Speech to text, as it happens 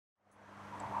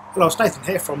Hello, it's Nathan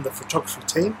here from the photography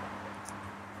team,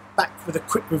 back with a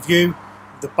quick review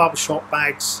of the Barbershop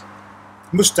Bags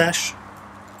Moustache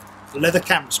Leather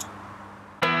camera strap.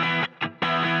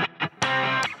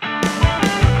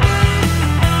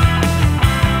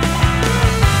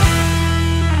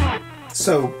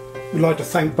 So we'd like to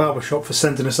thank Barbershop for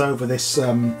sending us over this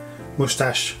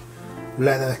Moustache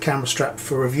Leather camera strap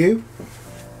for review.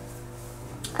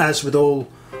 As with all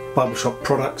Barbershop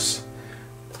products,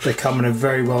 they come in a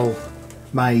very well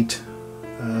made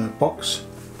box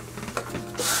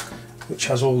which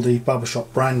has all the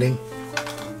Barbershop branding.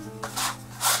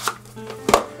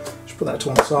 Just put that to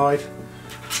one side.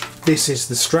 This is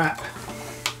the strap.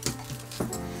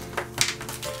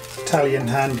 Italian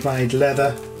handmade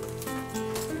leather.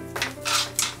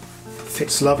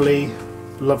 Fits lovely,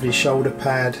 lovely shoulder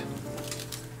pad.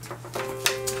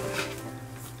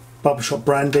 Barbershop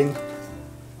branding.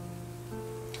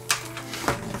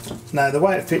 Now the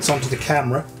way it fits onto the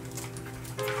camera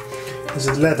is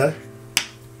the leather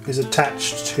is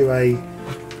attached to a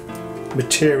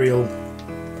material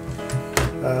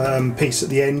piece at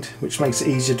the end, which makes it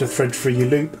easier to thread through your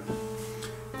loop.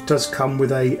 It does come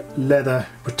with a leather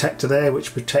protector there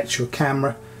which protects your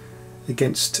camera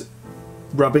against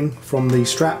rubbing from the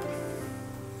strap.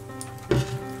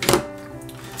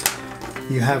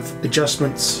 You have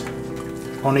adjustments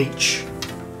on each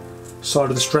side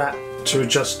of the strap to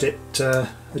adjust it,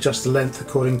 adjust the length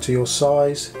according to your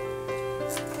size.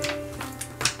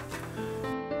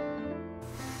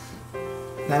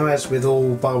 Now, as with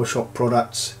all Barbershop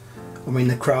products, I mean,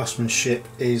 the craftsmanship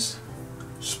is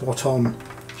spot on.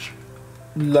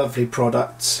 Lovely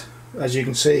products. As you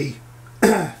can see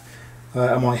on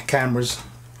my cameras,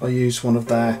 I use one of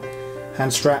their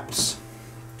hand straps.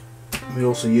 We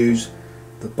also use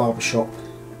the Barbershop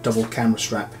double camera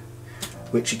strap,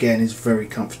 which again is very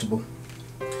comfortable,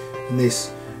 and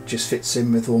this just fits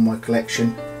in with all my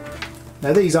collection.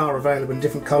 Now these are available in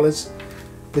different colours.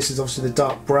 This is obviously the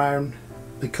dark brown,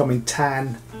 they come in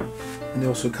tan, and they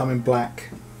also come in black.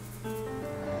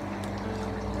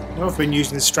 Now, I've been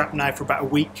using this strap now for about a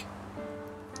week.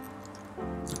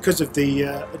 Because of the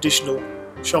additional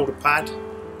shoulder pad,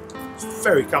 it's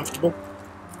very comfortable.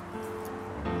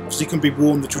 Obviously it can be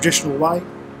worn the traditional way.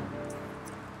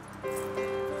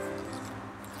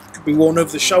 Be worn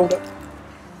over the shoulder.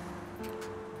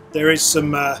 There is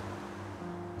some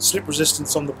slip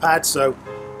resistance on the pad, so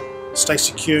it stays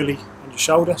securely on your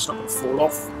shoulder, it's not going to fall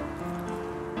off.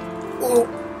 Or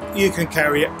you can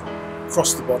carry it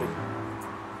across the body.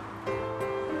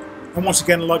 And once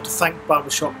again, I'd like to thank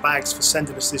Barbershop Bags for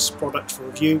sending us this product for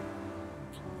review.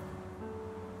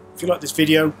 If you like this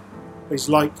video, please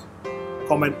like,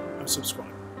 comment and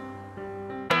subscribe.